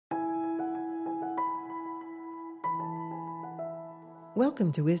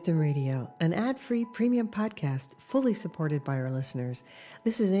Welcome to Wisdom Radio, an ad-free premium podcast fully supported by our listeners.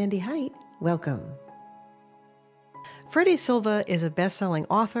 This is Andy Height. Welcome. Freddie Silva is a best-selling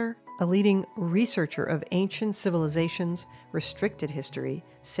author, a leading researcher of ancient civilizations, restricted history,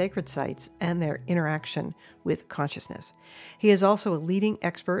 sacred sites, and their interaction with consciousness. He is also a leading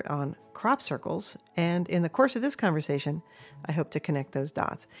expert on crop circles, and in the course of this conversation, I hope to connect those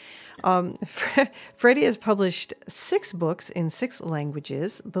dots. Freddie has published 6 books in 6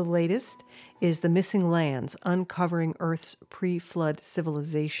 languages. The latest is The Missing Lands, Uncovering Earth's Pre-Flood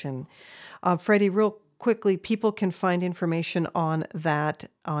Civilization. Freddie, real quickly, people can find information on that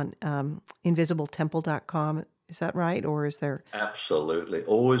on invisibletemple.com. Is that right? Or is there? Absolutely.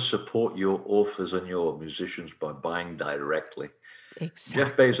 Always support your authors and your musicians by buying directly. Exactly.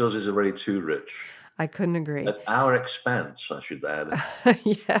 Jeff Bezos is already too rich. I couldn't agree. At our expense, I should add.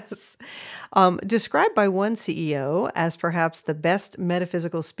 Yes. Described by one CEO as perhaps the best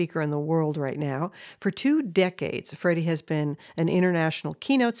metaphysical speaker in the world right now, for 2 decades, Freddie has been an international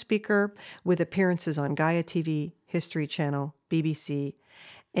keynote speaker with appearances on Gaia TV, History Channel, BBC,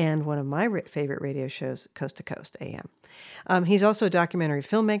 and one of my favorite radio shows, Coast to Coast AM. He's also a documentary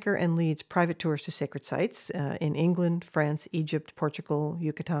filmmaker and leads private tours to sacred sites in England, France, Egypt, Portugal,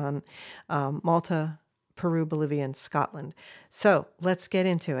 Yucatan, Malta, Peru, Bolivia, and Scotland. So let's get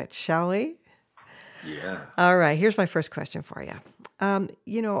into it, shall we? Yeah. All right, here's my first question for you.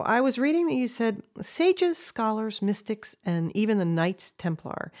 I was reading that you said sages, scholars, mystics, and even the Knights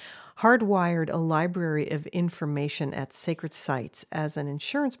Templar hardwired a library of information at sacred sites as an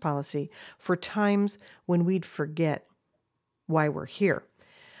insurance policy for times when we'd forget why we're here.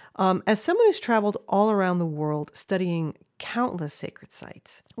 As someone who's traveled all around the world studying countless sacred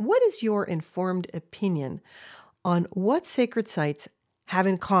sites, what is your informed opinion on what sacred sites have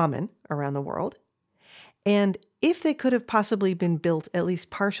in common around the world, and if they could have possibly been built at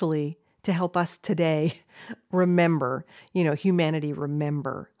least partially to help us today remember, humanity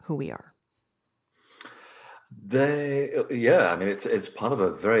remember who we are? It's part of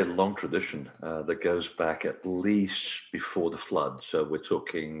a very long tradition that goes back at least before the flood. So we're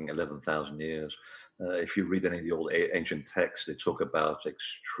talking 11,000 years. If you read any of the old ancient texts, they talk about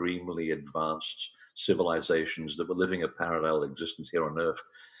extremely advanced civilizations that were living a parallel existence here on Earth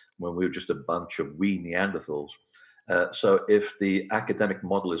when we were just a bunch of wee Neanderthals. So if the academic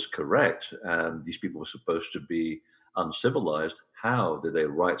model is correct and these people were supposed to be uncivilized, how did they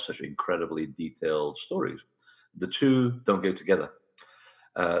write such incredibly detailed stories? The two don't go together.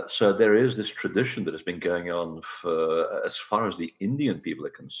 So there is this tradition that has been going on for as far as the Indian people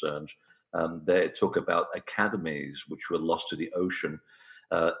are concerned. They talk about academies which were lost to the ocean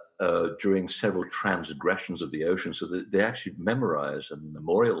during several transgressions of the ocean. So that they actually memorize and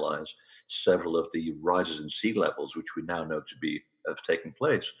memorialize several of the rises in sea levels, which we now know to have taken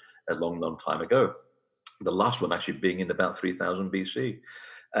place a long, long time ago. The last one actually being in about 3000 BC.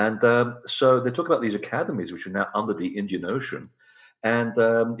 And so they talk about these academies, which are now under the Indian Ocean. And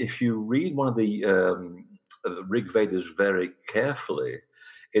if you read one of the Rig Vedas very carefully,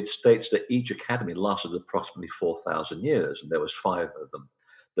 it states that each academy lasted approximately 4,000 years, and there was 5 of them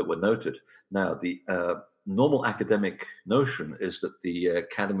that were noted. Now, the normal academic notion is that the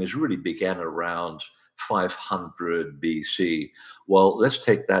academies really began around 500 BC. Well, let's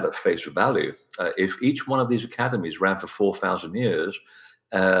take that at face value. If each one of these academies ran for 4,000 years,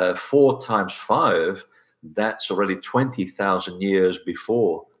 4 times 5, that's already 20,000 years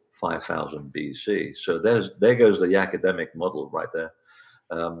before 5,000 BC. So there goes the academic model right there.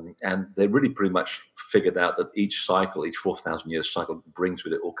 And they really pretty much figured out that each 4,000 years cycle brings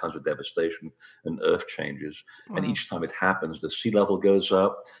with it all kinds of devastation and earth changes. Wow. And each time it happens, the sea level goes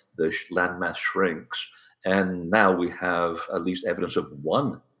up, the landmass shrinks. And now we have at least evidence of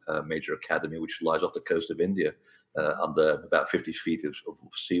one major academy, which lies off the coast of India, under about 50 feet of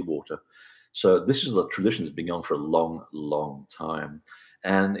seawater. So this is a tradition that's been going on for a long, long time.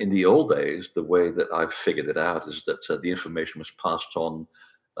 And in the old days, the way that I've figured it out is that the information was passed on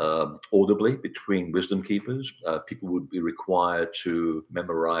audibly between wisdom keepers. People would be required to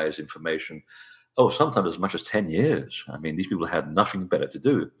memorize information, sometimes as much as 10 years. I mean, these people had nothing better to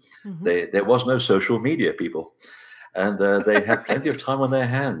do. Mm-hmm. There was no social media, people. And they had plenty of time on their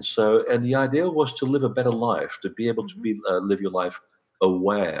hands. And the idea was to live a better life, to be able to live your life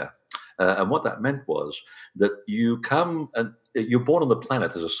aware. And what that meant was that you come and you're born on the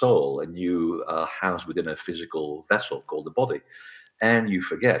planet as a soul, and you are housed within a physical vessel called the body, and you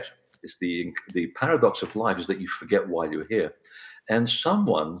forget. It's the paradox of life is that you forget why you're here. And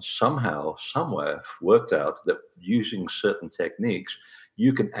someone, somehow, somewhere worked out that using certain techniques,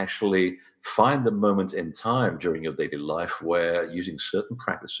 you can actually find the moment in time during your daily life where, using certain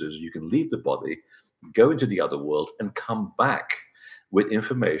practices, you can leave the body, go into the other world, and come back with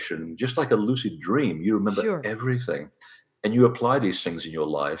information, just like a lucid dream. You remember Sure. everything, and you apply these things in your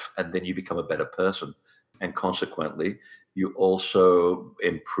life, and then you become a better person. And consequently, you also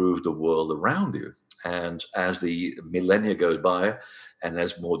improve the world around you. And as the millennia go by, and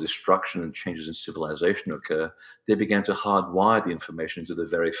as more destruction and changes in civilization occur, they began to hardwire the information into the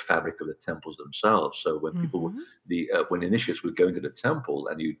very fabric of the temples themselves. So when people, Hmm. when initiates would go into the temple,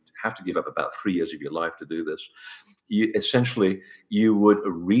 and you have to give up about 3 years of your life to do this, you essentially, you would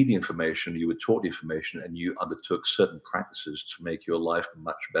read the information, you would talk the information, and you undertook certain practices to make your life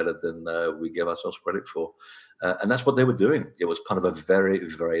much better than we give ourselves credit for. And that's what they were doing. It was part of a very,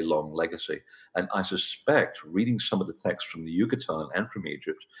 very long legacy. And I suspect, reading some of the texts from the Yucatan and from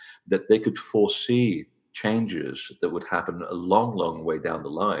Egypt, that they could foresee changes that would happen a long, long way down the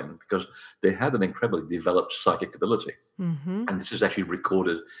line, because they had an incredibly developed psychic ability. Hmm. And this is actually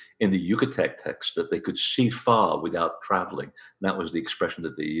recorded in the Yucatec text, that they could see far without traveling. That was the expression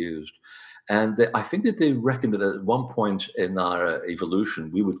that they used. And I think that they reckoned that at one point in our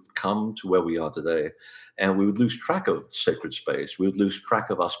evolution, we would come to where we are today, and we would lose track of sacred space. We would lose track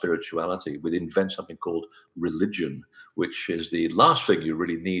of our spirituality. We'd invent something called religion, which is the last thing you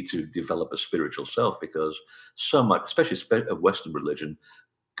really need to develop a spiritual self, because so much, especially Western religion,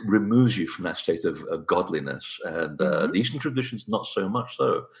 removes you from that state of godliness. And Hmm. the Eastern traditions, not so much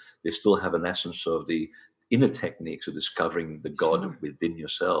so. They still have an essence of the inner techniques of discovering the God Sure. within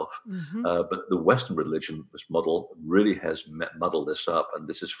yourself. Hmm. But the Western religion, this model, really has muddled this up. And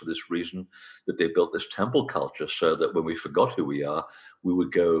this is for this reason that they built this temple culture, so that when we forgot who we are, we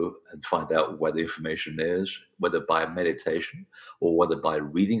would go and find out where the information is, whether by meditation or whether by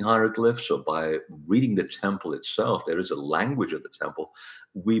reading hieroglyphs or by reading the temple itself. There is a language of the temple.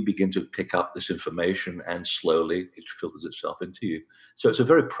 We begin to pick up this information, and slowly it filters itself into you. So it's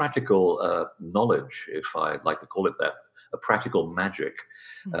a very practical knowledge, if I'd like to call it that, a practical magic.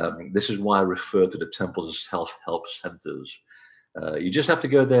 Hmm. This is why I refer to the temples as self-help centers. You just have to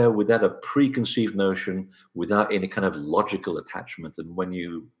go there without a preconceived notion, without any kind of logical attachment. And when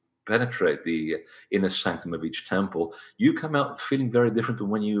you penetrate the inner sanctum of each temple, you come out feeling very different than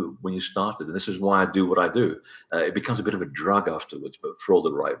when you started. And this is why I do what I do. It becomes a bit of a drug afterwards, but for all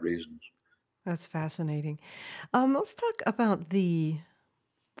the right reasons. That's fascinating. Let's talk about the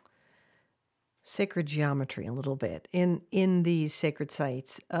sacred geometry a little bit in these sacred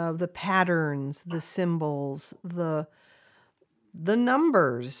sites. The patterns, the symbols, the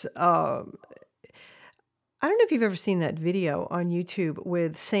numbers. I don't know if you've ever seen that video on YouTube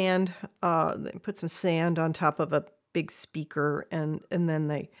with sand. They put some sand on top of a big speaker, and then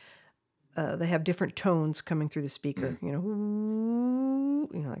they have different tones coming through the speaker.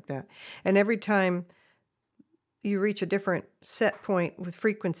 Mm. Like that. And every time you reach a different set point with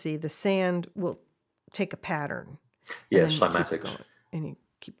frequency, the sand will take a pattern, and Yes, then you keep cymatics. going, and you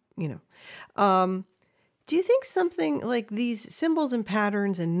keep. Do you think something like these symbols and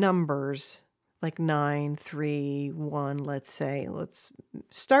patterns and numbers, like 9, 3, 1, let's say, let's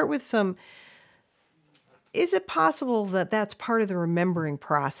start with some. Is it possible that that's part of the remembering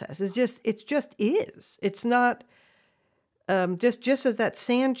process? It's just is. It's not just as that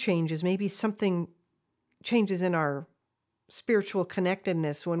sand changes. Maybe something changes in our spiritual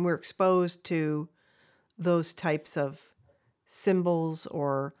connectedness when we're exposed to those types of symbols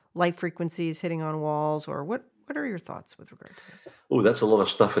or light frequencies hitting on walls, or what are your thoughts with regard to Oh, that's a lot of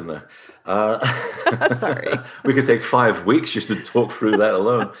stuff in there. that? Sorry. We could take 5 weeks just to talk through that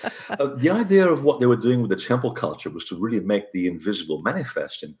alone. The idea of what they were doing with the temple culture was to really make the invisible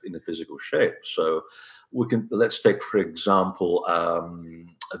manifest in a physical shape. So let's take, for example,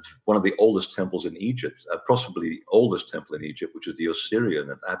 one of the oldest temples in Egypt, possibly the oldest temple in Egypt, which is the Osirian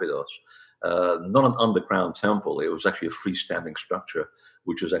at Abydos. Not an underground temple. It was actually a freestanding structure,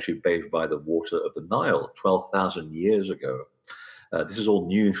 which was actually bathed by the water of the Nile 12,000 years ago. This is all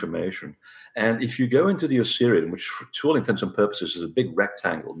new information. And if you go into the Osirian, which to all intents and purposes is a big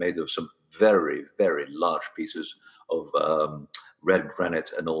rectangle made of some very, very large pieces of red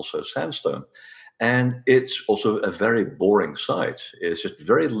granite and also sandstone. And it's also a very boring site. It's just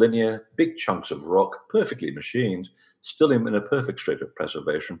very linear, big chunks of rock, perfectly machined, still in a perfect state of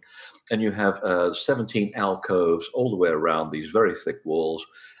preservation. And you have 17 alcoves all the way around these very thick walls.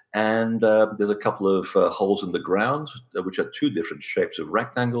 And there's a couple of holes in the ground, which are two different shapes of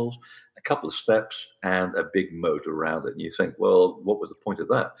rectangles, a couple of steps, and a big moat around it. And you think, well, what was the point of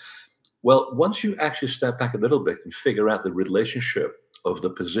that? Well, once you actually step back a little bit and figure out the relationship of the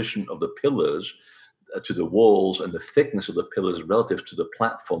position of the pillars, to the walls and the thickness of the pillars relative to the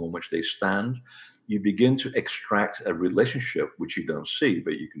platform on which they stand, you begin to extract a relationship which you don't see,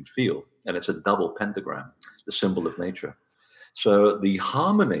 but you can feel. And it's a double pentagram, the symbol of nature. So the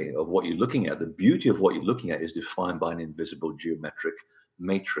harmony of what you're looking at, the beauty of what you're looking at, is defined by an invisible geometric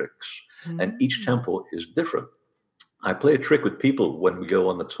matrix. And each Mm. temple is different. I play a trick with people when we go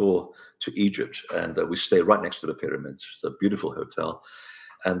on the tour to Egypt, and we stay right next to the pyramids. It's a beautiful hotel.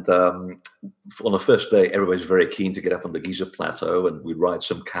 And on the first day, everybody's very keen to get up on the Giza Plateau, and we ride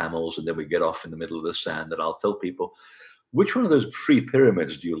some camels, and then we get off in the middle of the sand. And I'll tell people, which one of those three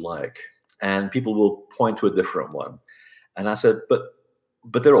pyramids do you like? And people will point to a different one. And I said,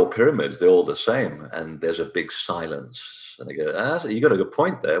 but they're all pyramids. They're all the same. And there's a big silence. And they go, so you got a good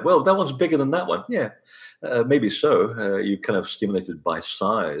point there. Well, that one's bigger than that one. Yeah, maybe so. You kind of stimulated by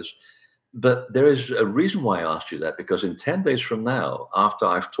size. But there is a reason why I asked you that, because in 10 days from now, after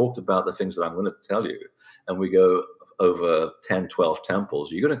I've talked about the things that I'm going to tell you, and we go over 10, 12 temples,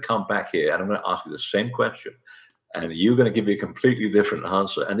 you're going to come back here and I'm going to ask you the same question. And you're going to give me a completely different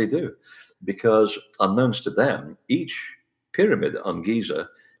answer. And they do. Because unknowns to them, each pyramid on Giza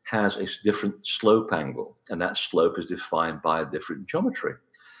has a different slope angle. And that slope is defined by a different geometry.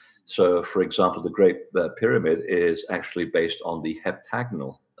 So, for example, the Great Pyramid is actually based on the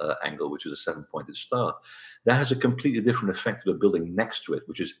heptagonal angle, which is a seven-pointed star. That has a completely different effect to the building next to it,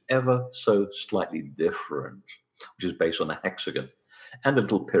 which is ever so slightly different, which is based on a hexagon. And the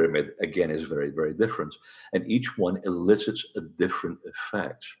Little Pyramid, again, is very, very different. And each one elicits a different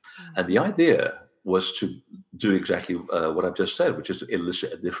effect. And the idea was to do exactly what I've just said, which is to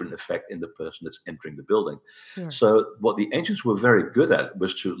elicit a different effect in the person that's entering the building. Sure. So what the ancients were very good at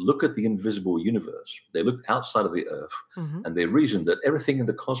was to look at the invisible universe. They looked outside of the earth, and they reasoned that everything in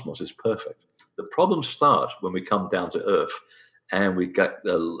the cosmos is perfect. The problems start when we come down to earth and we get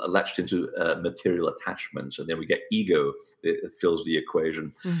latched into material attachments, and then we get ego that fills the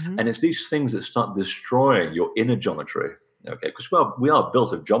equation. And it's these things that start destroying your inner geometry. Okay, because we are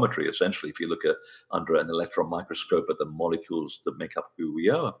built of geometry, essentially, if you look at under an electron microscope at the molecules that make up who we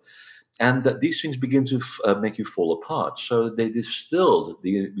are. And that these things begin to make you fall apart. So they distilled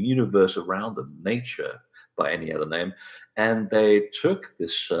the universe around them, nature, by any other name, and they took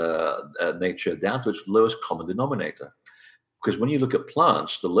this nature down to its lowest common denominator. Because when you look at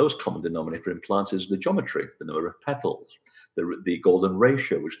plants, the lowest common denominator in plants is the geometry, the number of petals, the golden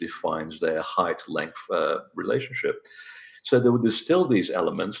ratio, which defines their height-length relationship. So they would distill these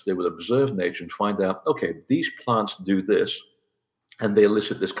elements, they would observe nature and find out, okay, these plants do this, and they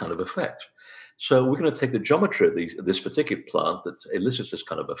elicit this kind of effect. So we're going to take the geometry of this particular plant that elicits this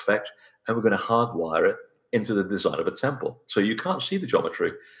kind of effect, and we're going to hardwire it into the design of a temple. So you can't see the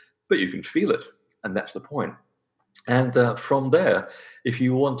geometry, but you can feel it, and that's the point. And from there, if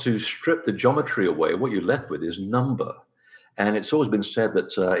you want to strip the geometry away, what you're left with is number. And it's always been said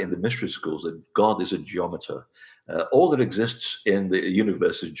that in the mystery schools that God is a geometer. All that exists in the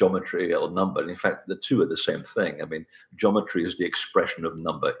universe is geometry or number. And in fact, the two are the same thing. I mean, geometry is the expression of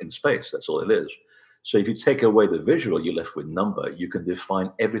number in space. That's all it is. So if you take away the visual, you're left with number. You can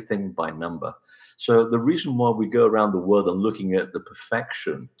define everything by number. So the reason why we go around the world and looking at the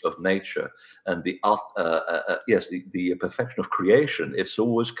perfection of nature and the perfection of creation, it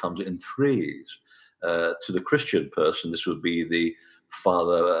always comes in threes. To the Christian person, this would be the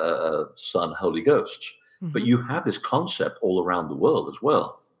Father, Son, Holy Ghost. But you have this concept all around the world as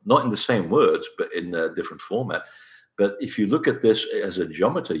well, not in the same words, but in a different format. But if you look at this as a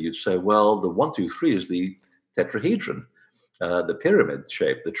geometer, you'd say, well, the 1, 2, 3 is the tetrahedron, the pyramid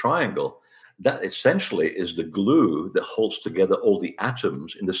shape, the triangle. That essentially is the glue that holds together all the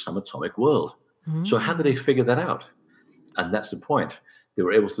atoms in the subatomic world. So how did they figure that out? And that's the point. They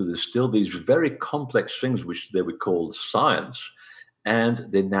were able to distill these very complex things, which they would call science, and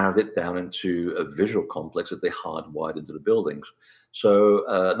they narrowed it down into a visual complex that they hardwired into the buildings. So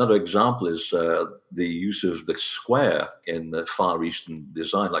another example is the use of the square in the Far Eastern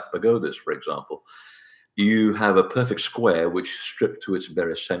design, like pagodas, for example. You have a perfect square, which stripped to its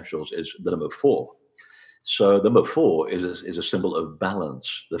bare essentials is the number 4. So number 4 is a symbol of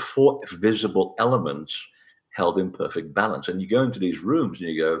balance. The 4 visible elements held in perfect balance. And you go into these rooms and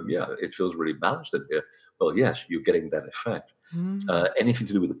you go, yeah, it feels really balanced in here. Well, yes, you're getting that effect. Anything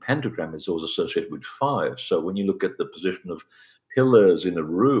to do with the pentagram is always associated with 5. So when you look at the position of pillars in a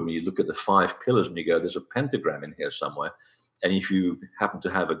room, you look at the 5 pillars and you go, there's a pentagram in here somewhere. And if you happen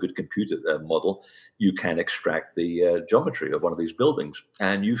to have a good computer model, you can extract the geometry of one of these buildings.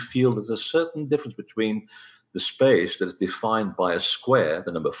 And you feel there's a certain difference between the space that is defined by a square,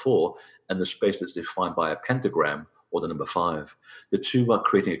 the number 4, and the space that's defined by a pentagram or the number 5. The two are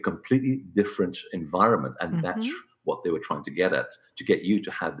creating a completely different environment, and that's Mm-hmm. what they were trying to get at, to get you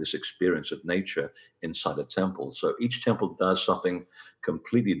to have this experience of nature inside a temple. So each temple does something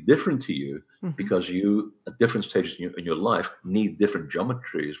completely different to you Mm-hmm. because you, at different stages in your life, need different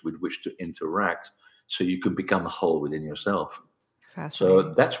geometries with which to interact so you can become a whole within yourself.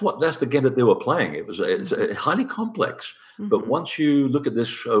 So Fascinating. that's the game that they were playing. It's Mm-hmm. highly complex, but Mm-hmm. once you look at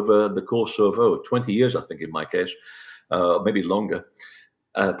this over the course of 20 years, I think in my case, maybe longer,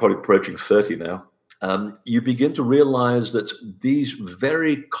 probably approaching 30 now, you begin to realize that these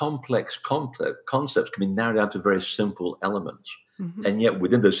very complex concepts can be narrowed down to very simple elements. Mm-hmm. And yet,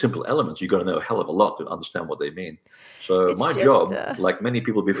 within those simple elements, you've got to know a hell of a lot to understand what they mean. So, It's my just, job, like many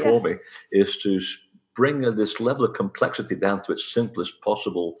people yeah, before me, is to bring this level of complexity down to its simplest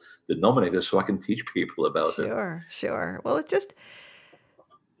possible denominator so I can teach people about it. sure, sure. Well, it just,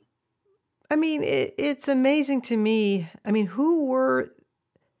 I mean, it's amazing to me. I mean, who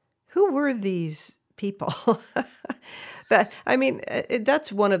were these people? That I mean,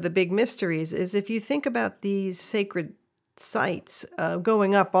 that's one of the big mysteries. Is if you think about these sacred sites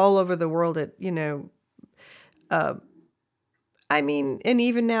going up all over the world at uh, I mean, and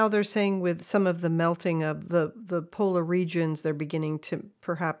even now they're saying with some of the melting of the polar regions, they're beginning to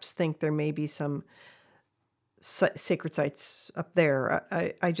perhaps think there may be some sacred sites up there.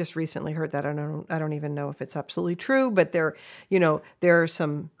 I just recently heard that. I don't even know if it's absolutely true, but there are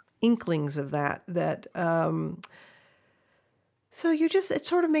some inklings of that. So it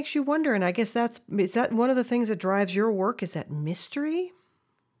sort of makes you wonder, and I guess is that one of the things that drives your work, is that mystery?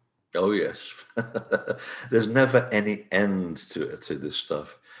 Oh yes, there's never any end to this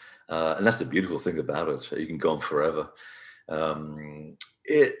stuff, and that's the beautiful thing about it. You can go on forever.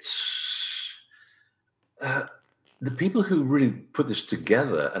 It's uh, the people who really put this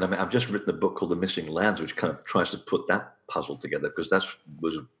together, and I mean, I've just written a book called The Missing Lands, which kind of tries to put that puzzle together because that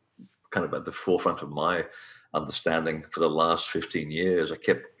was kind of at the forefront of my understanding for the last 15 years. I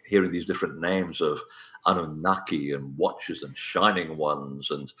kept hearing these different names of Anunnaki and Watchers and Shining Ones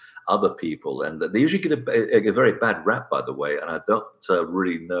and other people, and they usually get a very bad rap, by the way. And I don't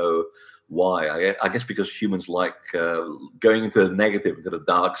really know why. I guess because humans like going into the negative, into the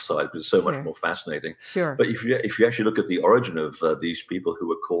dark side, because it's so much Sure, more fascinating. sure. But if you actually look at the origin of these people who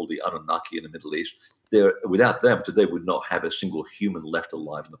were called the Anunnaki in the Middle East, without them today would not have a single human left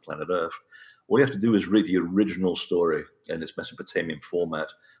alive on the planet Earth. All you have to do is read the original story in its Mesopotamian format,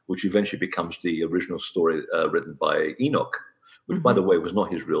 which eventually becomes the original story written by Enoch, which, by Hmm. the way, was not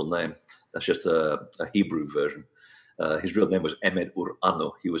his real name. That's just a Hebrew version. His real name was Emed Ur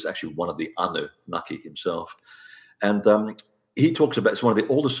Anu. He was actually one of the Anunnaki himself. And he talks about, it's one of the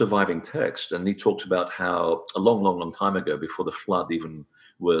oldest surviving texts, and he talks about how a long, long, long time ago, before the flood even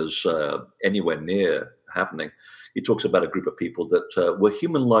was anywhere near happening, he talks about a group of people that were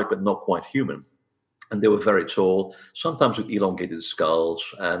human-like but not quite human, and they were very tall, sometimes with elongated skulls,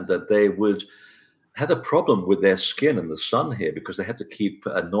 and that they would had a problem with their skin in the sun here because they had to keep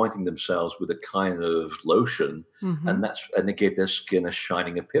anointing themselves with a kind of lotion, Hmm. and it gave their skin a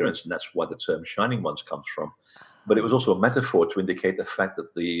shining appearance, and that's why the term "shining ones" comes from. But it was Oh. also a metaphor to indicate the fact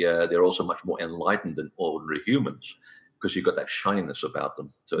that they're also much more enlightened than ordinary humans because you've got that shininess about them.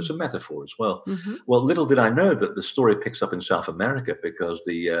 So it's a metaphor as well. Mm-hmm. Well, little did I know that the story picks up in South America because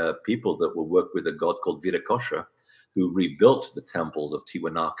the people that will work with a god called Viracocha, who rebuilt the temples of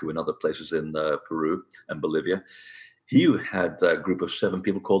Tiwanaku and other places in Peru and Bolivia, he had a group of 7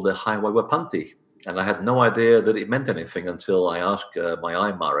 people called the Haiwawapanti. And I had no idea that it meant anything until I asked my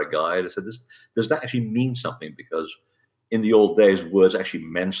Aymara guide. I said, does that actually mean something? Because in the old days, words actually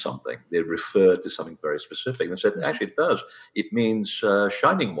meant something. They referred to something very specific. And I said, Hmm. actually, it does. It means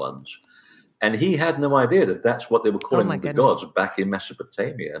shining ones. And he had no idea that that's what they were Oh my calling the goodness. gods back in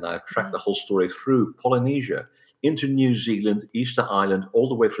Mesopotamia. And I've tracked Yeah. the whole story through Polynesia, into New Zealand, Easter Island, all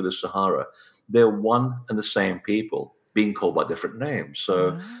the way through the Sahara. They're one and the same people being called by different names.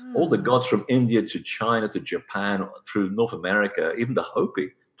 So all the Ah. gods from India to China to Japan through North America, even the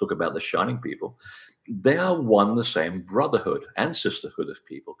Hopi talk about the shining people. They are one the same brotherhood and sisterhood of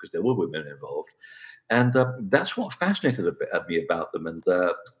people because there were women involved. And that's what fascinated me about them. And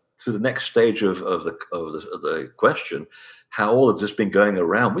to the next stage of the question, how all of this been going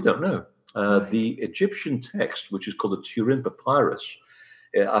around, we don't know. Right. The Egyptian text, which is called the Turin Papyrus,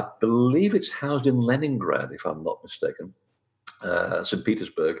 I believe it's housed in Leningrad, if I'm not mistaken, St.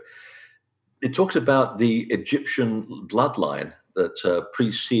 Petersburg. It talks about the Egyptian bloodline that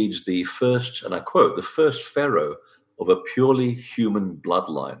precedes the first, and I quote, the first pharaoh of a purely human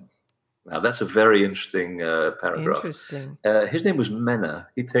bloodline. Now, that's a very interesting paragraph. Interesting. His name was Mena.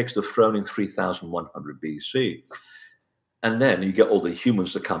 He takes the throne in 3100 BC. And then you get all the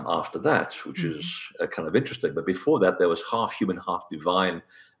humans that come after that, which is Mhm. kind of interesting. But before that, there was half human, half divine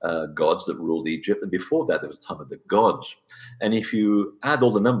gods that ruled Egypt. And before that, there was the time of the gods. And if you add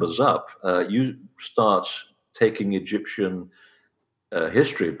all the numbers up, you start taking Egyptian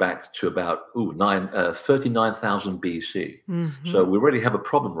history back to about 39,000 BC. So Mhm. we already have a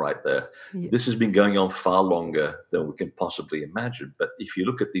problem right there. This Yes. has been going on far longer than we can possibly imagine. But if you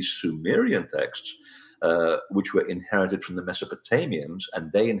look at these Sumerian texts, which were inherited from the Mesopotamians,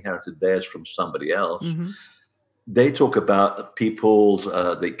 and they inherited theirs from somebody else, Mhm. they talk about people's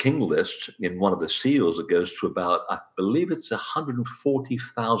the king list in one of the seals that goes to about, I believe it's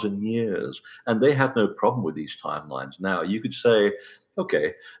 140,000 years, and they had no problem with these timelines. Now you could say,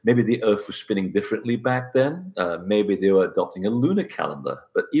 okay, maybe the Earth was spinning differently back then. Maybe they were adopting a lunar calendar,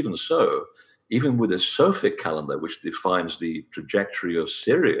 but even so, even with a Sophic calendar, which defines the trajectory of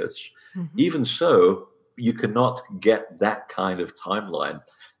Sirius, Mhm. even so, you cannot get that kind of timeline.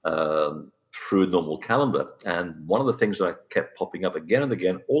 Through a normal calendar. And one of the things that I kept popping up again and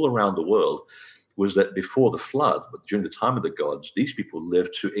again all around the world was that before the flood, but during the time of the gods, these people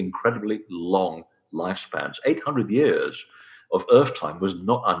lived to incredibly long lifespans. 800 years of Earth time was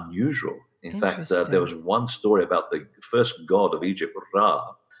not unusual. In fact, there Interesting. was one story about the first god of Egypt,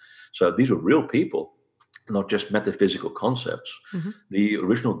 Ra. So these were real people, not just metaphysical concepts. Mhm. The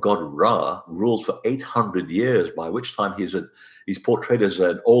original god Ra ruled for 800 years, by which time he's portrayed as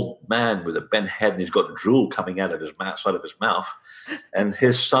an old man with a bent head and he's got drool coming out of his mouth, side of his mouth. And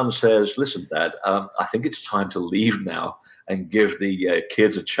his son says, "Listen, Dad, I think it's time to leave now and give the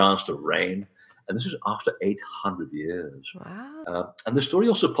kids a chance to reign." And this is after 800 years. Wow. And the story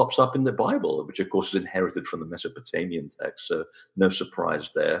also pops up in the Bible, which of course is inherited from the Mesopotamian text, so no surprise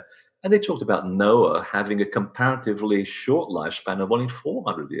there. And they talked about Noah having a comparatively short lifespan of only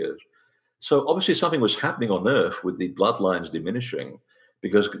 400 years. So obviously something was happening on Earth with the bloodlines diminishing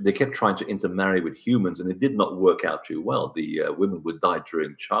because they kept trying to intermarry with humans and it did not work out too well. The women would die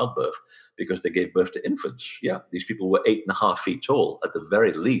during childbirth because they gave birth to infants. Yeah, these people were 8.5 feet tall at the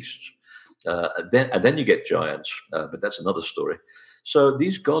very least. And then you get giants, but that's another story. So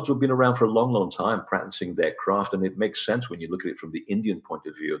these gods have been around for a long, long time practicing their craft, and it makes sense when you look at it from the Indian point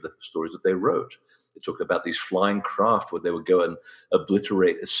of view of the stories that they wrote. They talk about these flying craft where they would go and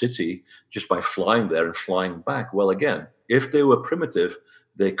obliterate a city just by flying there and flying back. Well, again, if they were primitive,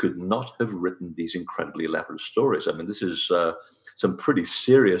 they could not have written these incredibly elaborate stories. I mean, this is some pretty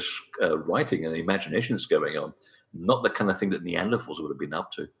serious writing and imagination that's going on, not the kind of thing that Neanderthals would have been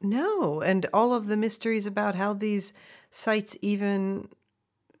up to. No, and all of the mysteries about how these sites even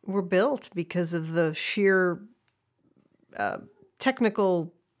were built because of the sheer uh,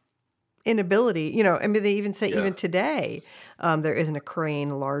 technical inability. I mean, they even say Yeah. even today, there isn't a crane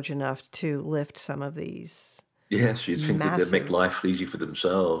large enough to lift some of these Yes, you'd think that they'd make massive. life easy for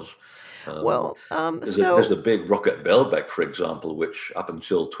themselves. Um, Well, there's so the big rock at Belbeck, for example, which up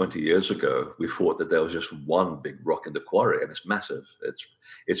until 20 years ago, we thought that there was just one big rock in the quarry, and it's massive.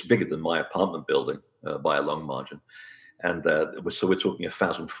 It's bigger than my apartment building by a long margin. And so we're talking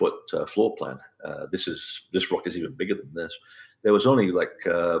 1,000 foot floor plan. This rock is even bigger than this. There was only like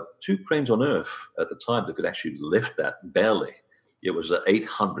two cranes on Earth at the time that could actually lift that barely. It was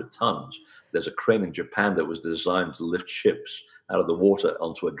 800 tons. There's a crane in Japan that was designed to lift ships out of the water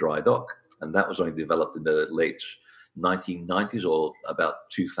onto a dry dock, and that was only developed in the late 1990s or about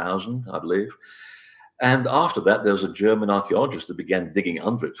 2000, I believe. And after that, there was a German archaeologist that began digging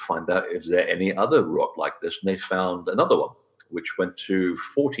under it to find out if there any other rock like this. And they found another one, which went to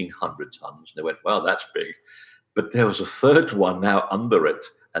 1,400 tons. They went, wow, that's big. But there was a third one now under it,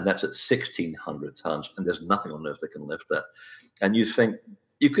 and that's at 1,600 tons. And there's nothing on earth that can lift that. And you think,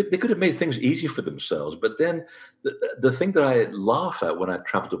 they could have made things easy for themselves. But then the thing that I laugh at when I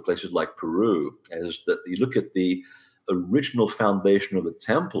travel to places like Peru is that you look at the original foundation of the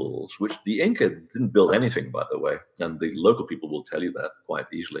temples, which the Inca didn't build anything, by the way, and the local people will tell you that quite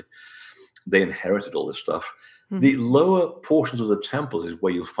easily. They inherited all this stuff. The mhm. lower portions of the temples is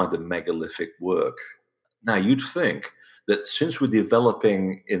where you'll find the megalithic work. Now, you'd think that since we're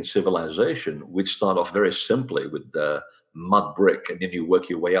developing in civilization, we'd start off very simply with the mud brick and then you work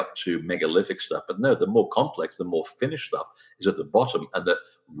your way up to megalithic stuff. But no, the more complex, the more finished stuff is at the bottom and the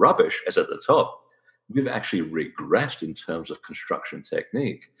rubbish is at the top. We've actually regressed in terms of construction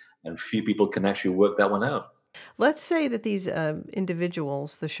technique, and few people can actually work that one out. Let's say that these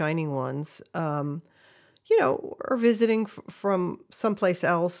individuals, the shining ones, are visiting from someplace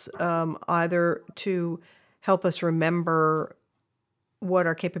else, either to help us remember what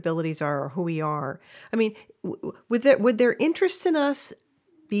our capabilities are or who we are. I mean, would their interest in us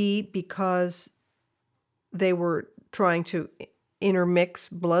be because they were trying to intermix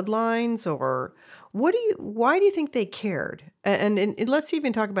bloodlines, or why do you think they cared? And let's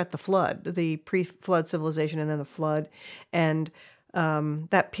even talk about the flood, the pre-flood civilization, and then the flood, and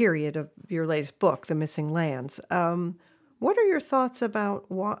that period of your latest book, The Missing Lands. What are your thoughts about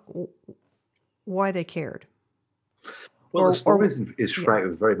why they cared? Well, the story Or is yeah.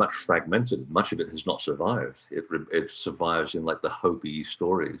 very much fragmented. Much of it has not survived. It survives in like the Hopi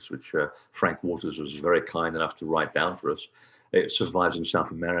stories, which Frank Waters was very kind enough to write down for us. It survives in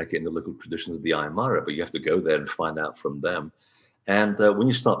South America in the local traditions of the Aymara, but you have to go there and find out from them. And when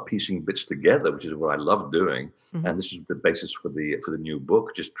you start piecing bits together, which is what I love doing, Mm-hmm. and this is the basis for the new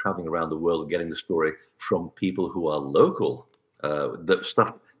book, just traveling around the world, getting the story from people who are local. The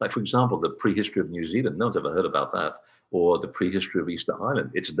stuff like, for example, the prehistory of New Zealand. No one's ever heard about that, or the prehistory of Easter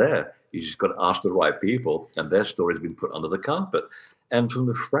Island. It's there. You just got to ask the right people, and their story has been put under the carpet. And from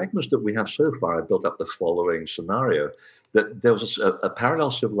the fragments that we have so far, I built up the following scenario: that there was a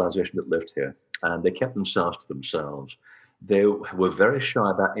parallel civilization that lived here, and they kept themselves to themselves. They were very shy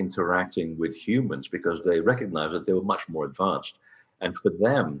about interacting with humans because they recognized that they were much more advanced. And for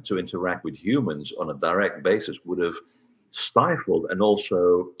them to interact with humans on a direct basis would have stifled and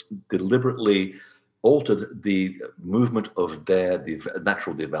also deliberately altered the movement of their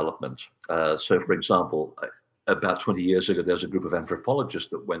natural development. So, for example, about 20 years ago, there was a group of anthropologists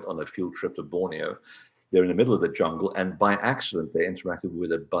that went on a field trip to Borneo. They're in the middle of the jungle, and by accident, they interacted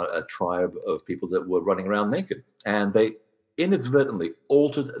with a tribe of people that were running around naked. And they inadvertently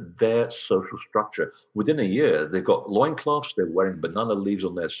altered their social structure. Within a year, they've got loincloths, they're wearing banana leaves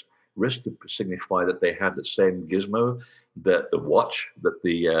on their wrist to signify that they have the same gizmo, that the watch that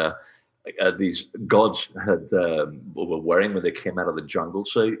these gods had were wearing when they came out of the jungle.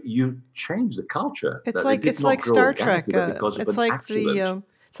 So you changed the culture. It's That it like did it's not like grow Star organically, Trek. but because of It's an like accident.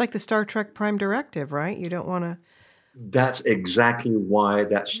 the Star Trek Prime Directive, right? You don't want to. That's exactly why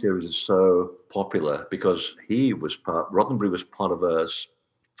that series is so popular, because Roddenberry was part of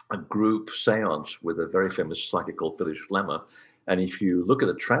a group seance with a very famous psychic called Phyllis Schlemmer. And if you look at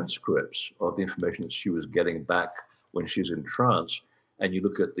the transcripts of the information that she was getting back when she was in trance, and you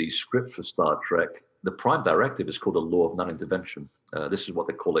look at the script for Star Trek, the prime directive is called the law of non-intervention. This is what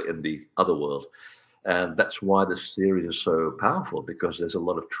they call it in the other world. And that's why the series is so powerful, because there's a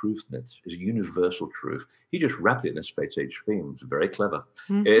lot of truth in it. It's a universal truth. He just wrapped it in a space age theme. It's very clever.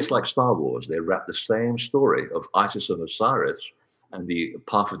 Mm-hmm. It's like Star Wars. They wrap the same story of Isis and Osiris and the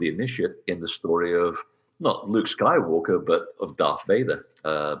path of the initiate in the story of not Luke Skywalker, but of Darth Vader,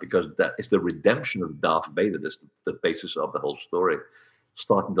 because that is the redemption of Darth Vader. That's the basis of the whole story.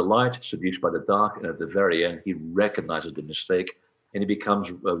 Starting the light, seduced by the dark, and at the very end, he recognizes the mistake and he becomes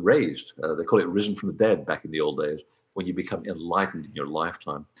raised. They call it risen from the dead back in the old days, when you become enlightened in your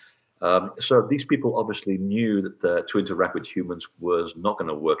lifetime. So these people obviously knew that to interact with humans was not going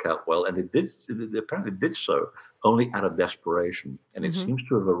to work out well, and they apparently did so only out of desperation. And it Mm-hmm. seems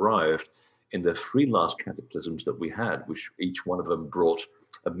to have arrived in the three last cataclysms that we had, which each one of them brought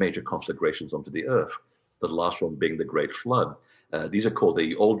major conflagrations onto the earth. The last one being the Great Flood. These are called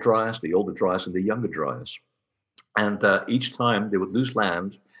the Old Dryas, the Older Dryas, and the Younger Dryas. And each time they would lose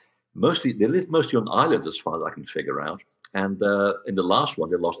land. Mostly, they lived mostly on islands, as far as I can figure out. And in the last one,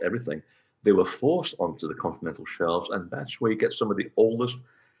 they lost everything. They were forced onto the continental shelves, and that's where you get some of the oldest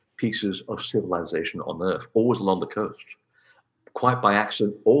pieces of civilization on Earth, always along the coast, quite by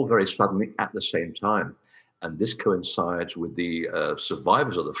accident, all very suddenly at the same time. And this coincides with the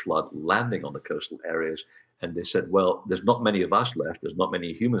survivors of the flood landing on the coastal areas. And they said, well, there's not many of us left. There's not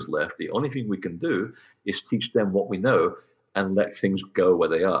many humans left. The only thing we can do is teach them what we know and let things go where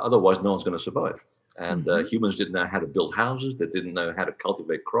they are. Otherwise, no one's going to survive. And Mm-hmm. humans didn't know how to build houses. They didn't know how to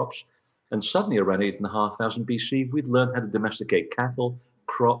cultivate crops. And suddenly, around 8,500 BC, we'd learned how to domesticate cattle,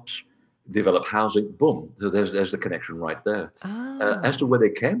 crops, develop housing. Boom. So there's the connection right there. As to Ah. where they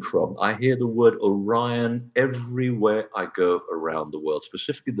came from, I hear the word Orion everywhere I go around the world,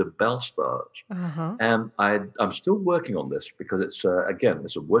 specifically the Bell stars. Uh-huh. And I'm still working on this because it's, again,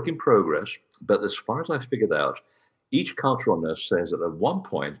 it's a work in progress. But as far as I figured out, each culture on Earth says that at one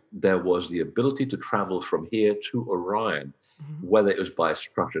point there was the ability to travel from here to Orion, Mm-hmm. whether it was by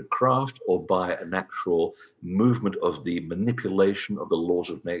structured craft or by an actual movement of the manipulation of the laws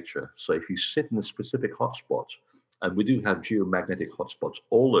of nature. So if you sit in a specific hotspot, and we do have geomagnetic hotspots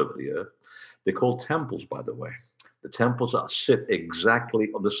all over the Earth, they're called temples, by the way. The temples sit exactly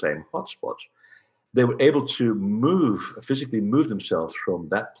on the same hotspots. They were able to physically move themselves from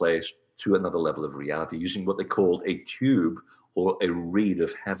that place to another level of reality using what they called a tube or a reed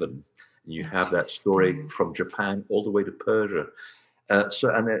of heaven. And you have that story Interesting. from Japan all the way to Persia.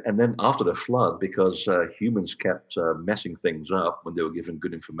 And then after the flood, because humans kept messing things up when they were given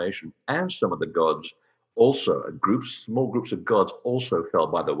good information, and some of the gods also, small groups of gods also fell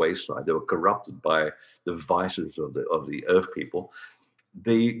by the wayside. They were corrupted by the vices of the earth people.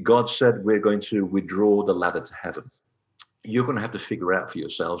 The God said, "We're going to withdraw the ladder to heaven. You're going to have to figure out for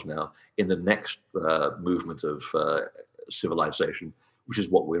yourselves now in the next movement of civilization, which is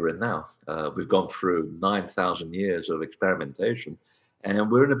what we're in now. We've gone through 9,000 years of experimentation,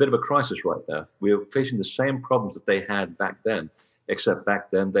 and we're in a bit of a crisis right now. We're facing the same problems that they had back then, except back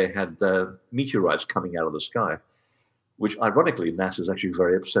then they had meteorites coming out of the sky, which ironically NASA is actually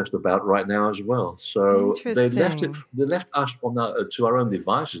very obsessed about right now as well. So they left it. Interesting. They left us to our own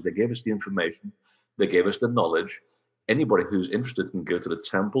devices. They gave us the information. They gave us the knowledge. Anybody who's interested can go to the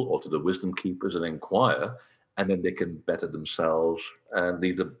temple or to the wisdom keepers and inquire, and then they can better themselves and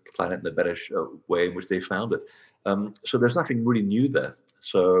leave the planet in the better way in which they found it. So there's nothing really new there.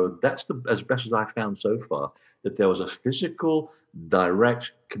 So that's as best as I found so far, that there was a physical,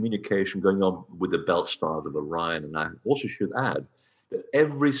 direct communication going on with the belt stars of Orion. And I also should add that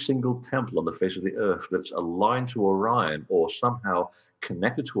every single temple on the face of the earth that's aligned to Orion or somehow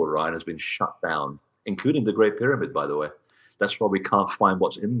connected to Orion has been shut down, including the Great Pyramid, by the way. That's why we can't find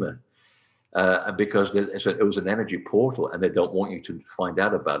what's in there. Because it was an energy portal, and they don't want you to find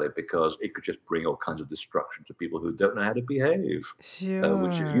out about it because it could just bring all kinds of destruction to people who don't know how to behave, which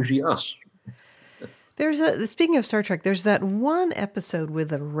is Sure. usually us. Speaking of Star Trek, there's that one episode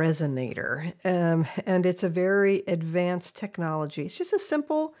with a resonator, and it's a very advanced technology. It's just a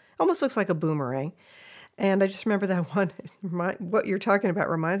simple, almost looks like a boomerang. And I just remember that one. What you're talking about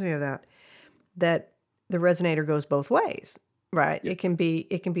reminds me of that. That the resonator goes both ways, right? Yeah, It can be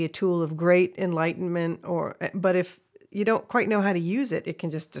a tool of great enlightenment, but if you don't quite know how to use it, it can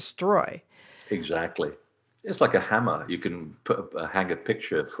just destroy. exactly. It's like a hammer. You can hang a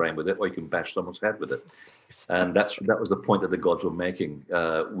picture frame with it, or you can bash someone's head with it. And that was the point that the gods were making.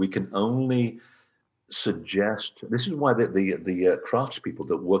 We can only suggest. This is why the craftspeople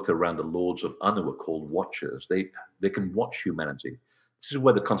that worked around the lords of Anu were called watchers. They can watch humanity. This is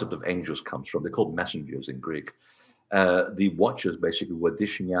where the concept of angels comes from. They're called messengers in Greek. The watchers basically were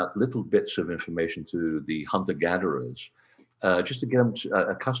dishing out little bits of information to the hunter gatherers, just to get them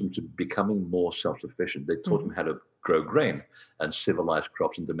accustomed to becoming more self-sufficient. They taught them Mhm. how to grow grain and civilize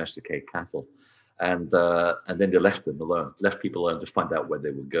crops and domesticate cattle, and then they left them alone, left people alone to find out where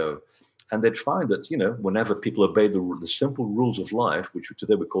they would go. And they'd find that whenever people obeyed the simple rules of life, which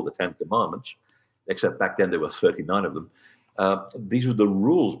today we call the Ten Commandments, except back then there were 39 of them. These were the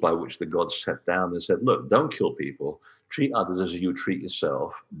rules by which the gods set down. They said, look, don't kill people, treat others as you treat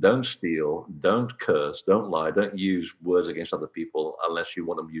yourself, don't steal, don't curse, don't lie, don't use words against other people unless you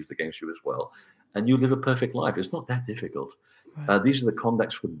want them used against you as well. And you live a perfect life. It's not that difficult. Right. These are the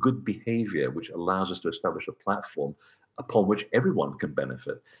conducts for good behavior, which allows us to establish a platform upon which everyone can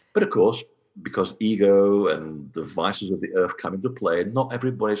benefit. But of course, because ego and the vices of the earth come into play, not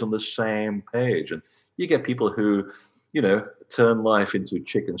everybody's on the same page. And you get people who, turn life into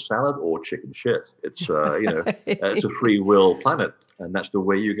chicken salad or chicken shit. It's a free will planet, and that's the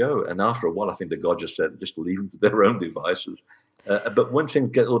way you go. And after a while, I think the God just said, just leave them to their own devices. But when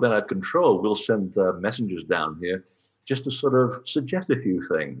things get a little bit out of control, we'll send messengers down here just to sort of suggest a few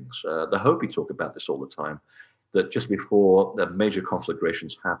things. The Hopi talk about this all the time, that just before the major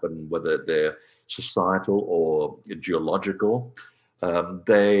conflagrations happen, whether they're societal or geological,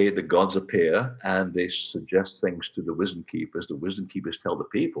 the gods appear and they suggest things to the wisdom keepers. The wisdom keepers tell the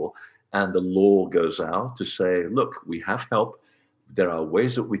people, and the law goes out to say, look, we have help. There are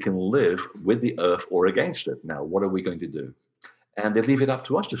ways that we can live with the earth or against it. Now, what are we going to do? And they leave it up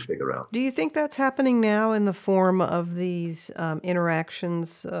to us to figure out. Do you think that's happening now in the form of these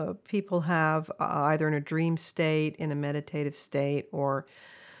interactions people have either in a dream state, in a meditative state, or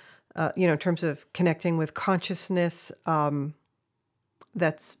in terms of connecting with consciousness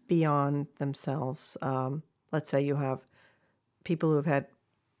that's beyond themselves? Let's say you have people who have had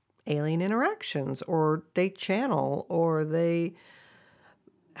alien interactions, or they channel, or they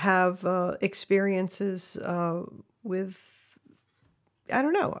have experiences with. I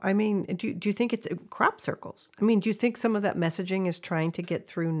don't know. I mean, do you think it's crop circles? I mean, do you think some of that messaging is trying to get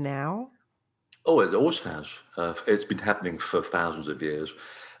through now? Oh, it always has. It's been happening for thousands of years.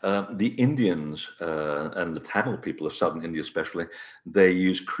 The Indians and the Tamil people of southern India, especially, they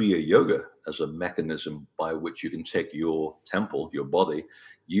use Kriya Yoga as a mechanism by which you can take your temple, your body,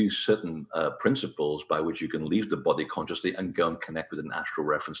 use certain principles by which you can leave the body consciously and go and connect with an astral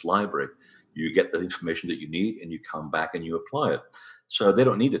reference library. You get the information that you need and you come back and you apply it. So they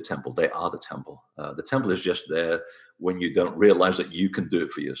don't need a temple. They are the temple. The temple is just there when you don't realize that you can do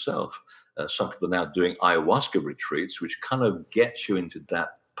it for yourself. Some people are now doing ayahuasca retreats, which kind of gets you into that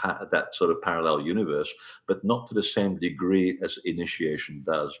sort of parallel universe, but not to the same degree as initiation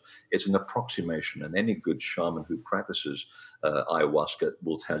does. It's an approximation, and any good shaman who practices ayahuasca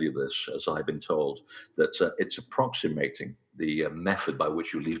will tell you this, as I've been told, that it's approximating the method by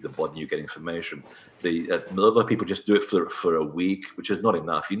which you leave the body and you get information. A lot of people just do it for a week, which is not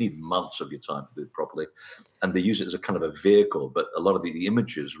enough. You need months of your time to do it properly. And they use it as a kind of a vehicle, but a lot of the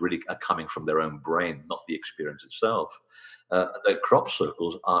images really are coming from their own brain, not the experience itself. The crop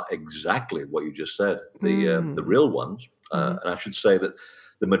circles are exactly what you just said. The Mm. real ones, Hmm. and I should say that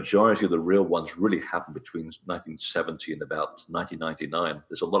the majority of the real ones really happened between 1970 and about 1999.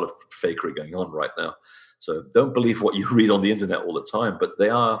 There's a lot of fakery going on right now. So don't believe what you read on the internet all the time, but they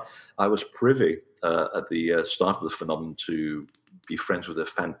are. I was privy at the start of the phenomenon to be friends with a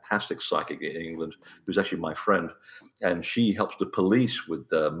fantastic psychic in England who's actually my friend, and she helps the police with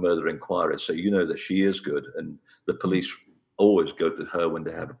murder inquiries. So you know that she is good, and the police always go to her when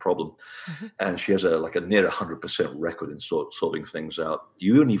they have a problem, Hmm. and she has a near 100% record in sorting things out.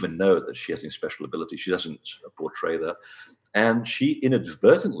 You don't even know that she has any special ability. She doesn't portray that, and she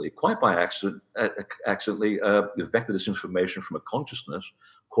inadvertently, quite by accidentally vectored this information from a consciousness,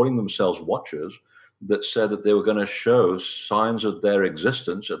 calling themselves watchers, that said that they were going to show signs of their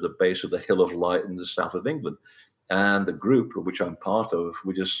existence at the base of the Hill of Light in the south of England. And the group, of which I'm part of,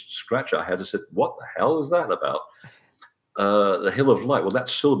 we just scratch our heads and said, "What the hell is that about?" The Hill of Light. Well,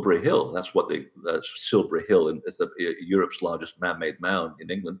 that's Silbury Hill. That's Silbury Hill, and it's Europe's largest man-made mound in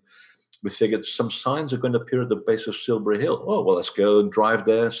England. We figured some signs are going to appear at the base of Silbury Hill. Oh, well, let's go and drive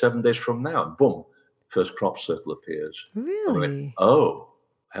there 7 days from now. And boom, first crop circle appears. And we went, Really? oh,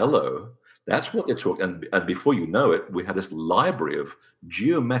 hello. That's what they're talking. And before you know it, we had this library of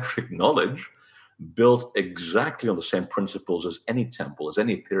geometric knowledge built exactly on the same principles as any temple, as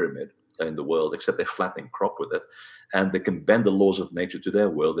any pyramid in the world, except they're flattening crop with it. And they can bend the laws of nature to their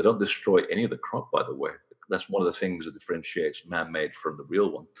will. They don't destroy any of the crop, by the way. That's one of the things that differentiates man-made from the real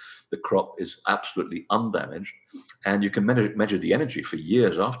one. The crop is absolutely undamaged, and you can measure the energy for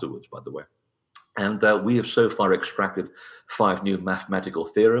years afterwards, by the way. And we have so far extracted 5 new mathematical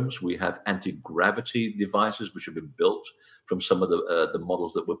theorems. We have anti-gravity devices which have been built from some of the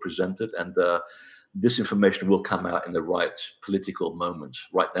models that were presented, and this information will come out in the right political moment.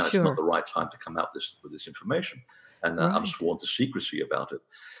 Right now, it's not Sure. the right time to come out with this information, and I'm Right. sworn to secrecy about it.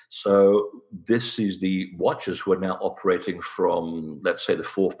 So this is the watchers who are now operating from, let's say, the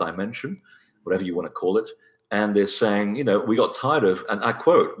fourth dimension, whatever you want to call it, and they're saying, we got tired of, and I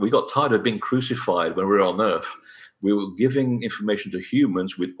quote, we got tired of being crucified when we were on Earth. We were giving information to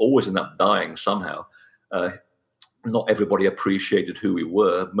humans. We'd always end up dying somehow. Uh, Not everybody appreciated who we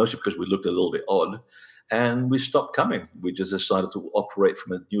were, mostly because we looked a little bit odd. And we stopped coming. We just decided to operate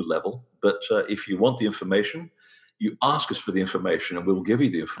from a new level. But if you want the information, you ask us for the information and we will give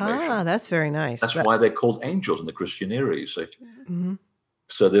you the information. Ah, that's very nice. That's That. why they're called angels in the Christian era, you see. Mhm.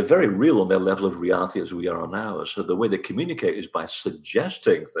 So they're very real on their level of reality as we are on ours. So the way they communicate is by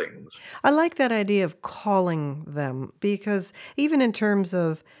suggesting things. I like that idea of calling them because even in terms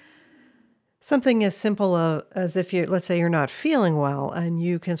of something as simple as if you, let's say you're not feeling well and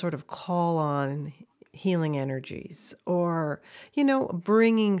you can sort of call on healing energies or,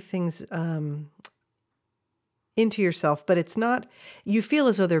 bringing things into yourself, but it's not, you feel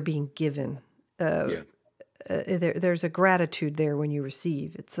as though they're being given. Uh, Yeah. there's a gratitude there when you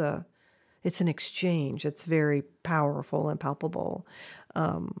receive. It's an exchange. It's very powerful and palpable.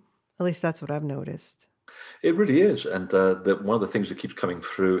 At least that's what I've noticed. It really is, and one of the things that keeps coming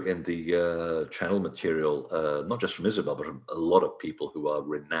through in the channel material, not just from Isabel, but from a lot of people who are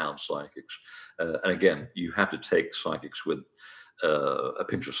renowned psychics. And again, you have to take psychics with a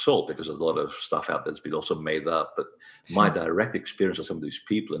pinch of salt because there's a lot of stuff out there that's been also made up. But my Sure. direct experience of some of these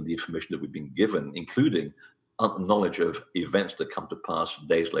people and the information that we've been given, including knowledge of events that come to pass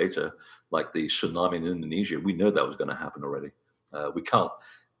days later, like the tsunami in Indonesia, we know that was going to happen already.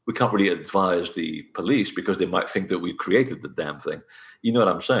 We can't really advise the police because they might think that we created the damn thing. You know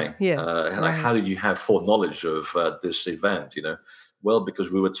what I'm saying? Yeah. Like, how Right. did you have foreknowledge of this event? Well, because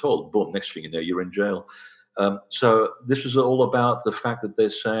we were told. Boom. Next thing you know, you're in jail. So this is all about the fact that they're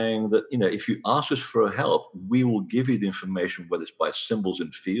saying that if you ask us for help, we will give you the information, whether it's by symbols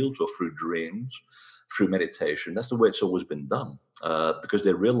in fields or through dreams, through meditation. That's the way it's always been done, because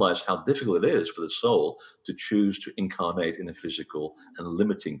they realize how difficult it is for the soul to choose to incarnate in a physical and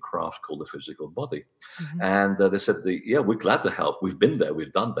limiting craft called the physical body. Hmm. And they said, yeah, we're glad to help. We've been there,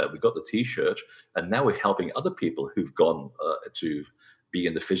 we've done that, we've got the T-shirt, and now we're helping other people who've gone to be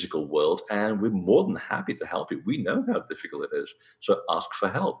in the physical world, and we're more than happy to help you. We know how difficult it is, so ask for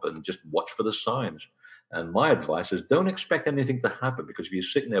help and just watch for the signs. And my advice is don't expect anything to happen, because if you're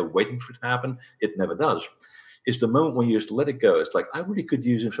sitting there waiting for it to happen, it never does. It's the moment when you just let it go. It's like, I really could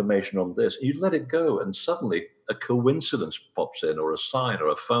use information on this. You let it go, and suddenly a coincidence pops in, or a sign, or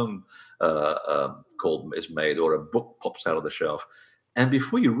a phone call is made, or a book pops out of the shelf. And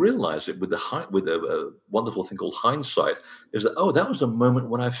before you realize it, with a wonderful thing called hindsight, is that, oh, that was the moment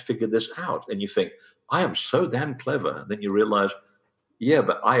when I figured this out. And you think, I am so damn clever. And then you realize, yeah,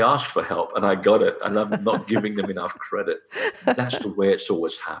 but I asked for help and I got it, and I'm not giving them enough credit. That's the way it's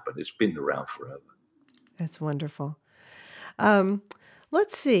always happened. It's been around forever. That's wonderful. Um,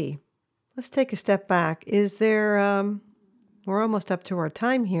 let's see. Let's take a step back. Is there, we're almost up to our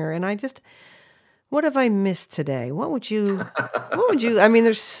time here, and what have I missed today? I mean,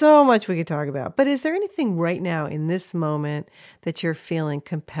 there's so much we could talk about, but is there anything right now in this moment that you're feeling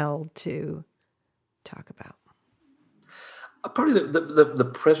compelled to talk about? Probably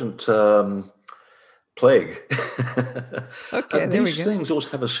the present plague. Okay, there we These go. things always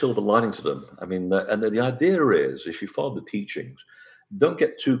have a silver lining to them. I mean, and the idea is, if you follow the teachings, don't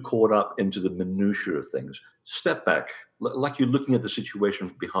get too caught up into the minutiae of things. Step back, like you're looking at the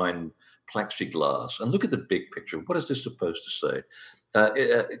situation behind plexiglass, and look at the big picture. What is this supposed to say?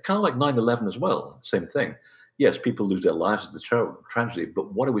 Kind of like 9/11 as well, same thing. Yes, people lose their lives. It's a terrible tragedy,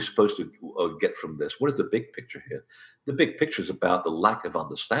 but what are we supposed to get from this? What is the big picture here? The big picture is about the lack of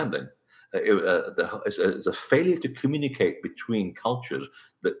understanding. It's a failure to communicate between cultures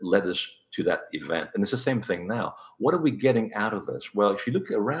that led us to that event. And it's the same thing now. What are we getting out of this? Well, if you look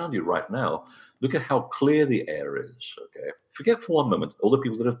around you right now, look at how clear the air is. Okay. Forget for one moment all the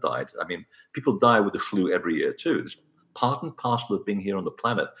people that have died. I mean, people die with the flu every year too. It's part and parcel of being here on the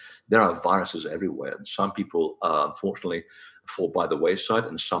planet. There are viruses everywhere. And some people, unfortunately, fall by the wayside,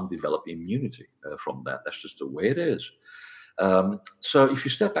 and some develop immunity from that. That's just the way it is. So if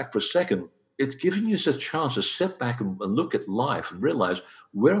you step back for a second, it's giving you a chance to sit back and look at life and realize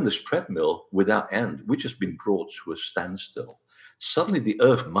we're on this treadmill without end. We've just been brought to a standstill. Suddenly, the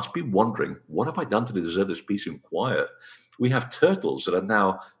earth must be wondering, what have I done to deserve this peace and quiet? We have turtles that are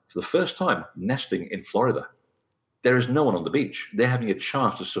now, for the first time, nesting in Florida. There is no one on the beach. They're having a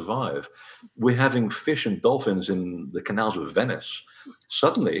chance to survive. We're having fish and dolphins in the canals of Venice.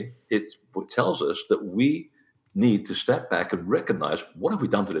 Suddenly, it tells us that we need to step back and recognize, what have we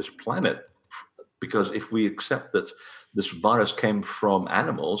done to this planet? Because if we accept that this virus came from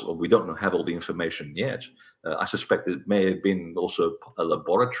animals, or we don't have all the information yet, I suspect it may have been also a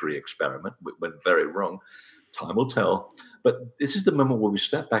laboratory experiment. It went very wrong. Time will tell. But this is the moment where we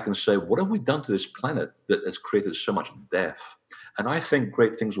step back and say, what have we done to this planet that has created so much death? And I think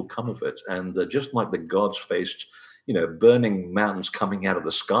great things will come of it. And just like the gods faced, burning mountains coming out of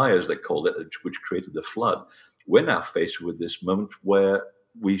the sky, as they called it, which created the flood, we're now faced with this moment where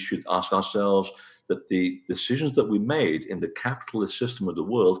we should ask ourselves that the decisions that we made in the capitalist system of the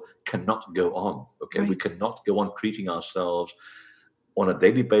world cannot go on. Okay, Right. we cannot go on treating ourselves on a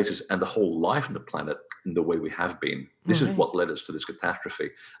daily basis and the whole life on the planet in the way we have been. This is Right. what led us to this catastrophe.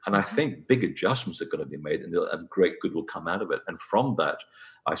 And I think big adjustments are going to be made, and great good will come out of it. And from that,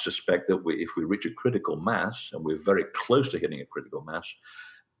 I suspect that if we reach a critical mass, and we're very close to hitting a critical mass,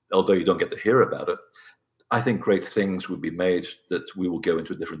 although you don't get to hear about it, I think great things would be made, that we will go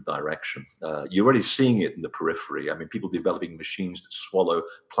into a different direction. You're already seeing it in the periphery. I mean, people developing machines that swallow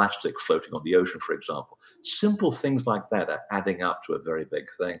plastic floating on the ocean, for example. Simple things like that are adding up to a very big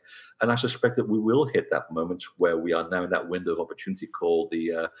thing. And I suspect that we will hit that moment where we are now in that window of opportunity called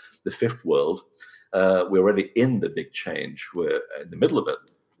the fifth world. We're already in the big change. We're in the middle of it.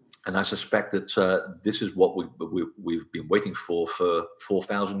 And I suspect that this is what we've been waiting for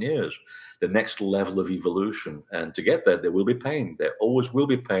 4,000 years, the next level of evolution. And to get there will be pain. There always will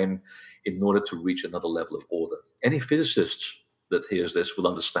be pain in order to reach another level of order. Any physicist that hears this will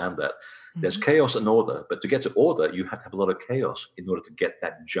understand that. There's chaos and order, but to get to order, you have to have a lot of chaos in order to get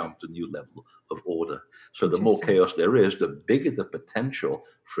that jump to a new level of order. So the more Interesting. chaos there is, the bigger the potential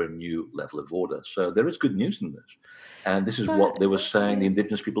for a new level of order. So there is good news in this. And this is So, what they were saying. The yeah.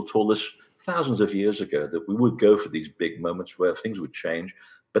 indigenous people told us thousands of years ago, that we would go for these big moments where things would change,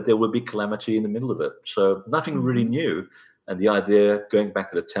 but there would be calamity in the middle of it. So nothing really Mhm. new. And the idea, going back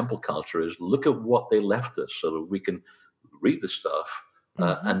to the temple culture, is look at what they left us so that we can read the stuff,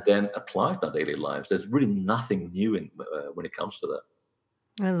 and then apply it in our daily lives. There's really nothing new when it comes to that.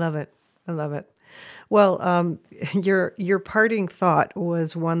 I love it. I love it. Well, your parting thought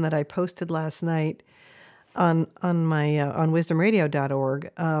was one that I posted last night on my on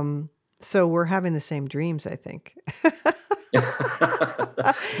wisdomradio.org. So we're having the same dreams, I think.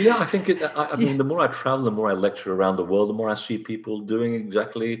 Yeah, I think I mean, the more I travel, the more I lecture around the world, the more I see people doing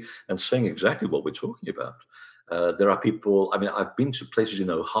exactly and saying exactly what we're talking about. There are people. I mean, I've been to places in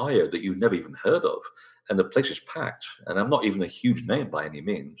Ohio that you've never even heard of, and the place is packed. And I'm not even a huge name by any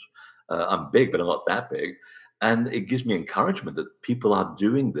means. I'm big, but I'm not that big. And it gives me encouragement that people are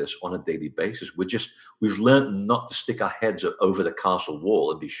doing this on a daily basis. We've learned not to stick our heads over the castle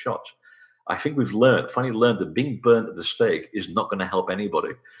wall and be shot. I think finally learned that being burnt at the stake is not going to help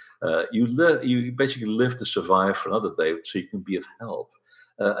anybody. You basically live to survive for another day so you can be of help.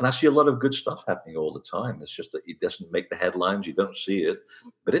 And I see a lot of good stuff happening all the time. It's just that it doesn't make the headlines. You don't see it,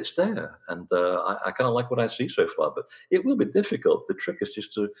 but it's there. And I kind of like what I see so far, but it will be difficult. The trick is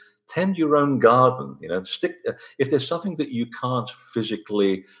just to tend your own garden, if there's something that you can't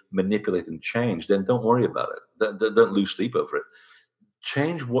physically manipulate and change, then don't worry about it. Don't lose sleep over it.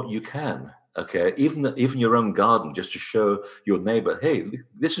 Change what you can. Okay, even your own garden, just to show your neighbor, hey,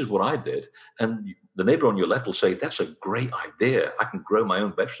 this is what I did, and the neighbor on your left will say, that's a great idea. I can grow my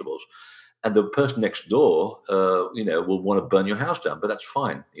own vegetables, and the person next door, will want to burn your house down, but that's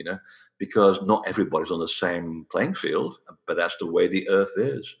fine, because not everybody's on the same playing field. But that's the way the earth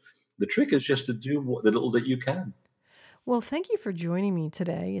is. The trick is just to do the little that you can. Well, thank you for joining me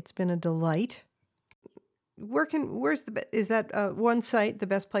today. It's been a delight. Is that one site the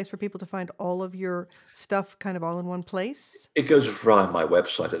best place for people to find all of your stuff kind of all in one place? It goes via my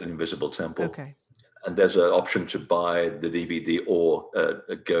website at Invisible Temple. Okay. And there's an option to buy the DVD or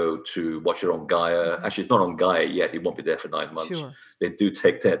go to watch it on Gaia. Okay. Actually, it's not on Gaia yet. It won't be there for 9 months. Sure. They do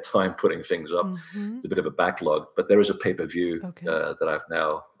take their time putting things up. Mm-hmm. It's a bit of a backlog, but there is a pay-per-view Okay. that I've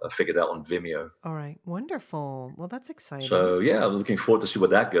now figured out on Vimeo. All right. Wonderful. Well, that's exciting. So, yeah, I'm looking forward to see where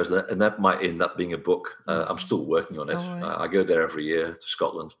that goes. And that might end up being a book. I'm still working on it. All right. I go there every year to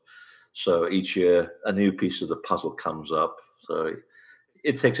Scotland. So each year, a new piece of the puzzle comes up. So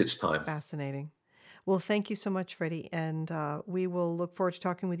it takes its time. Fascinating. Well, thank you so much, Freddie. And we will look forward to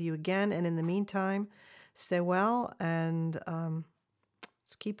talking with you again. And in the meantime, stay well and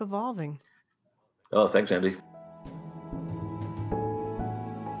let's keep evolving. Oh, thanks, Andy.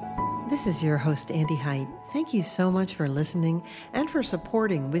 This is your host, Andy Height. Thank you so much for listening and for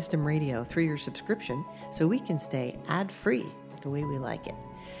supporting Wisdom Radio through your subscription so we can stay ad-free the way we like it.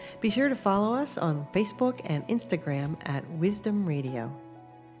 Be sure to follow us on Facebook and Instagram at Wisdom Radio.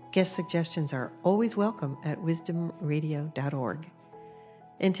 Guest suggestions are always welcome at wisdomradio.org.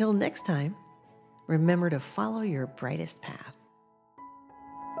 Until next time, remember to follow your brightest path.